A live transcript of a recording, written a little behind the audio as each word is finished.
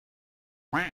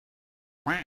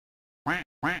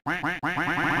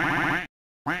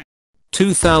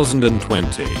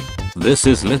2020. This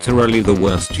is literally the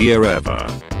worst year ever.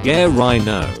 Yeah, I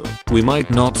know. We might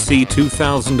not see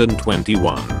 2021.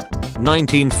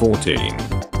 1914.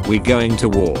 We going to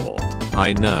war.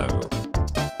 I know.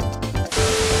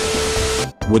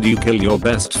 Would you kill your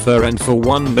best friend for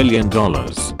 $1 million?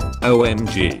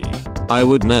 OMG. I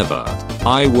would never.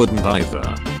 I wouldn't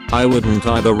either. I wouldn't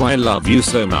either. I love you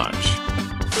so much.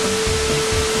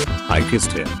 I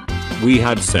kissed him. We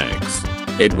had sex.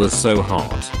 It was so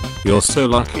hot. You're so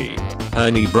lucky.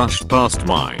 And he brushed past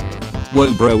mine.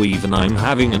 Whoa bro, even I'm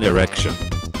having an erection.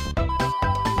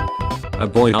 A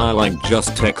boy I like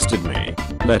just texted me.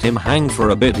 Let him hang for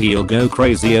a bit, he'll go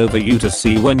crazy over you to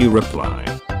see when you reply.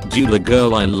 Dude, the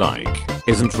girl I like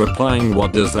isn't replying.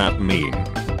 What does that mean?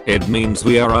 It means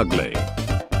we are ugly.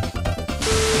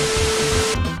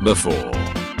 Before.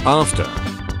 After.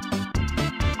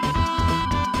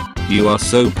 You are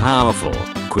so powerful,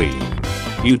 queen.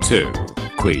 You too,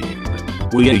 queen.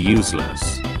 We are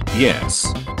useless.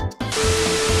 Yes.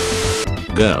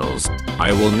 Girls,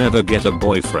 I will never get a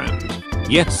boyfriend.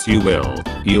 Yes you will.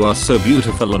 You are so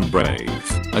beautiful and brave.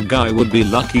 A guy would be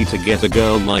lucky to get a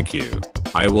girl like you.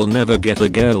 I will never get a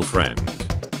girlfriend.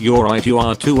 You're right, you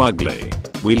are too ugly.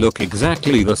 We look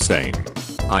exactly the same.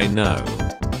 I know.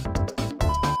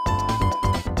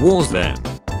 Wars then.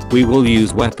 We will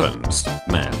use weapons,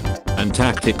 men, and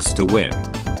tactics to win.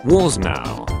 Wars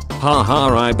now.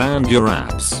 Haha, I banned your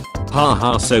apps.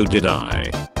 Haha, so did I.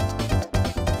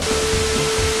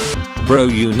 Bro,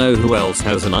 you know who else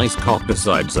has a nice cock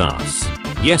besides us?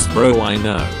 Yes bro, I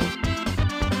know.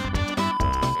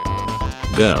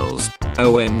 Girls,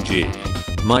 OMG.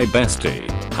 My bestie,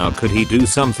 how could he do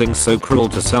something so cruel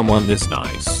to someone this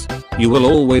nice? You will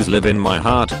always live in my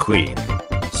heart, queen.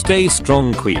 Stay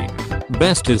strong, queen.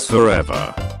 Best is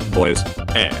forever. Boys,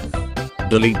 F.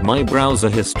 Delete my browser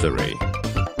history.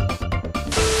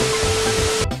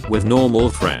 With normal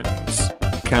friends.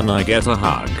 Can I get a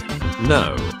hug?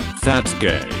 No, that's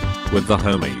gay. With the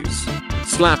homies.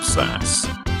 Slap sass.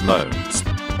 Moans.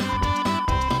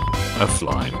 A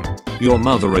flame. Your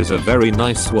mother is a very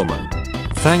nice woman.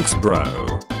 Thanks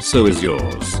bro, so is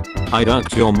yours. I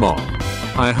ducked your mom.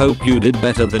 I hope you did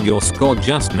better than your score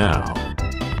just now.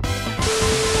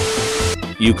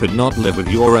 You could not live with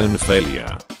your own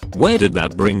failure. Where did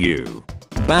that bring you?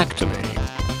 Back to me.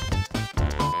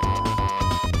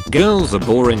 Girls are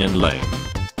boring and lame.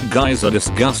 Guys are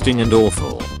disgusting and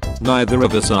awful. Neither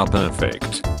of us are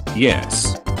perfect.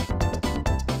 Yes.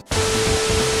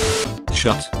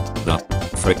 Shut the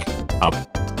frick up.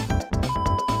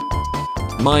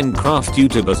 Minecraft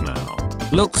YouTubers now.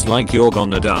 Looks like you're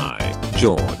gonna die,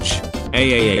 George.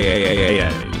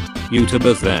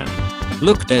 YouTubers then.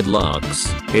 Look,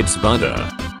 deadlocks. It's butter.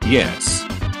 Yes.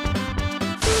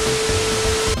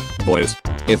 Boys,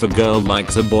 if a girl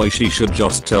likes a boy, she should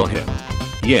just tell him.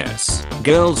 Yes,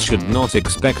 girls should not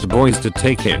expect boys to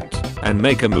take hint and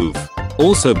make a move.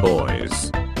 Also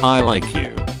boys, I like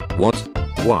you. What?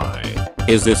 Why?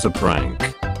 Is this a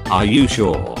prank? Are you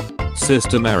sure?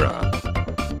 System error.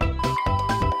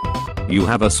 You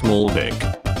have a small dick.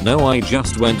 No, I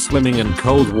just went swimming in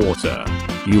cold water.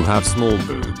 You have small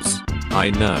boobs. I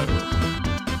know.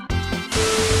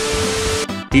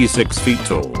 He's 6 feet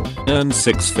tall, earns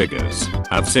 6 figures,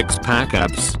 have 6-pack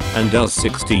abs, and does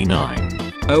 69.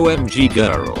 OMG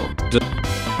girl.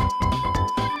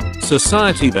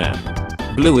 Society then.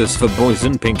 Blue is for boys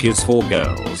and pink is for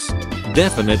girls.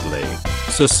 Definitely.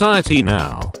 Society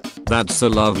now. That's a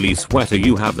lovely sweater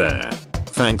you have there.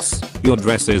 Thanks, your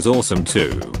dress is awesome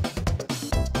too.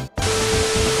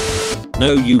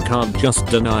 No, you can't just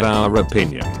deny our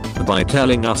opinion by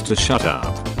telling us to shut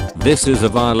up. This is a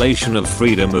violation of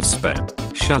freedom of speech.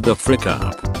 Shut the frick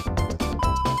up.